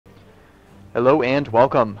Hello and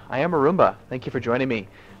welcome. I am Arumba. Thank you for joining me.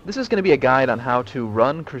 This is going to be a guide on how to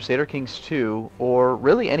run Crusader Kings 2, or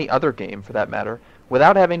really any other game for that matter,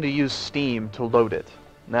 without having to use Steam to load it.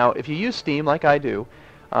 Now, if you use Steam like I do,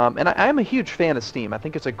 and I'm a huge fan of Steam. I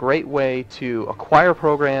think it's a great way to acquire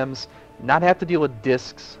programs, not have to deal with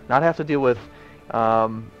discs, not have to deal with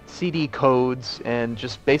CD codes, and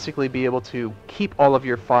just basically be able to keep all of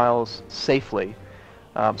your files safely.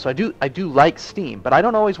 So I do like Steam, but I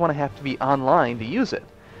don't always want to have to be online to use it.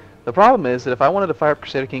 The problem is that if I wanted to fire up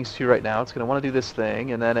Crusader Kings 2 right now, it's going to want to do this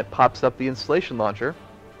thing, and then it pops up the installation launcher,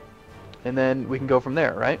 and then we can go from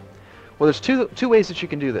there, right? Well, there's two ways that you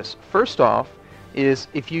can do this. First off is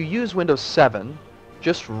if you use Windows 7,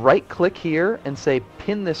 just right-click here and say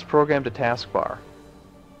pin this program to taskbar.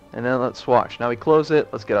 And then let's watch. Now we close it.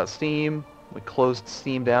 Let's get out Steam. We closed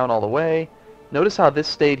Steam down all the way. Notice how this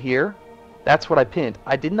stayed here. That's what I pinned.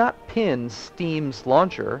 I did not pin Steam's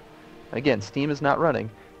launcher. Again, Steam is not running.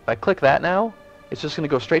 If I click that now, it's just going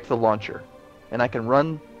to go straight to the launcher. And I can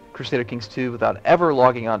run Crusader Kings 2 without ever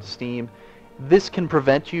logging onto Steam. This can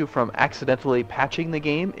prevent you from accidentally patching the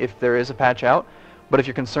game if there is a patch out. But if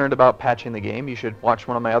you're concerned about patching the game, you should watch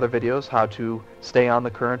one of my other videos, how to stay on the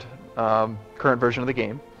current version of the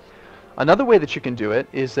game. Another way that you can do it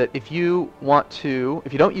is that if you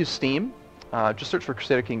don't use Steam, just search for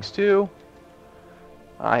Crusader Kings 2.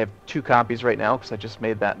 I have 2 copies right now because I just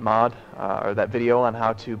made that mod or that video on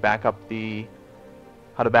how to back up Crusader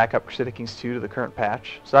Kings 2 to the current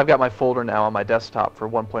patch. So I've got my folder now on my desktop for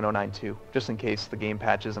 1.092, just in case the game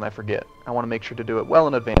patches and I forget. I want to make sure to do it well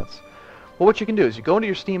in advance. Well, what you can do is you go into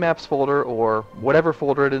your Steam Apps folder or whatever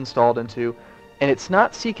folder it installed into, and it's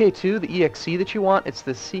not CK2, the exe that you want, it's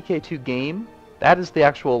the CK2 game. That is the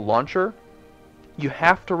actual launcher. You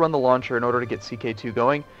have to run the launcher in order to get CK2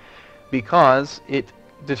 going because it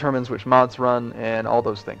determines which mods run and all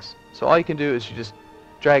those things. So all you can do is you just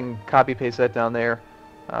drag and copy paste that down there,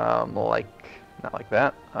 not like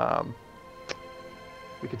that.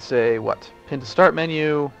 We could say pin to start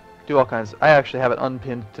menu, do all kinds. I actually have it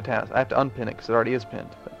unpinned to task. I have to unpin it because it already is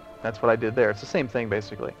pinned. But that's what I did there. It's the same thing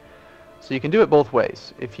basically. So you can do it both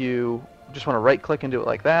ways. If you just want to right click and do it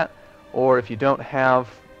like that, or if you don't have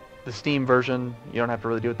the Steam version, you don't have to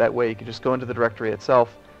really do it that way. You can just go into the directory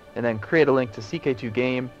itself and then create a link to CK2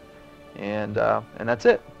 game, and that's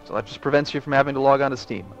it. So that just prevents you from having to log on to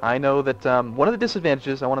Steam. I know that one of the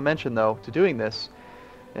disadvantages I want to mention, though, to doing this,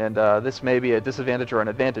 and this may be a disadvantage or an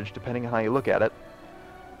advantage depending on how you look at it,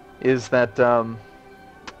 is that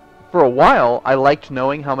for a while I liked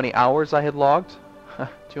knowing how many hours I had logged.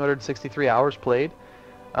 263 hours played.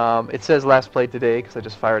 It says last played today because I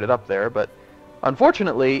just fired it up there, but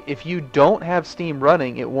unfortunately, if you don't have Steam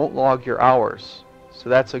running, it won't log your hours. So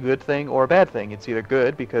that's a good thing or a bad thing. It's either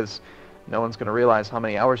good because no one's going to realize how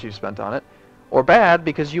many hours you've spent on it, or bad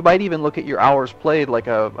because you might even look at your hours played like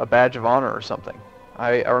a badge of honor or something.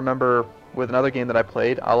 I remember with another game that I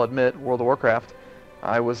played, I'll admit, World of Warcraft,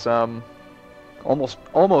 I was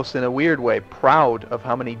almost in a weird way proud of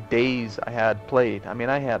how many days I had played. I mean,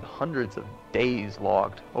 I had hundreds of days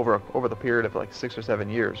logged over the period of like 6 or 7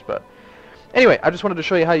 years. But anyway, I just wanted to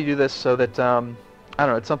show you how you do this so that I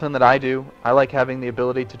don't know, it's something that I do. I like having the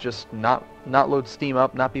ability to just not load Steam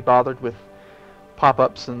up, not be bothered with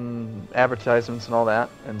pop-ups and advertisements and all that.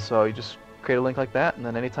 And so you just create a link like that, and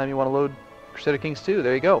then anytime you want to load Crusader Kings 2,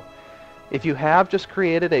 there you go. If you have just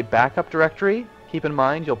created a backup directory, keep in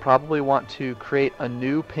mind you'll probably want to create a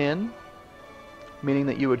new pin, meaning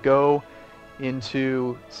that you would go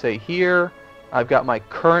into, say here, I've got my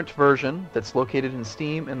current version that's located in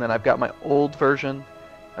Steam, and then I've got my old version.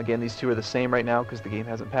 Again, these two are the same right now because the game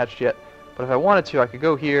hasn't patched yet. But if I wanted to, I could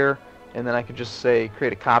go here, and then I could just say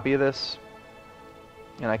create a copy of this,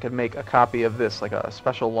 and I could make a copy of this, like a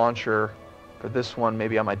special launcher for this one,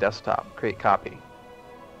 maybe on my desktop. Create copy,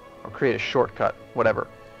 or create a shortcut, whatever.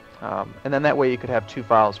 And then that way you could have 2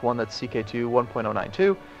 files, one that's CK2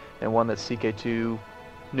 1.092 and one that's CK2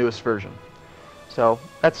 newest version. So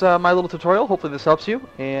that's my little tutorial. Hopefully this helps you,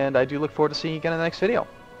 and I do look forward to seeing you again in the next video.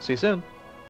 See you soon.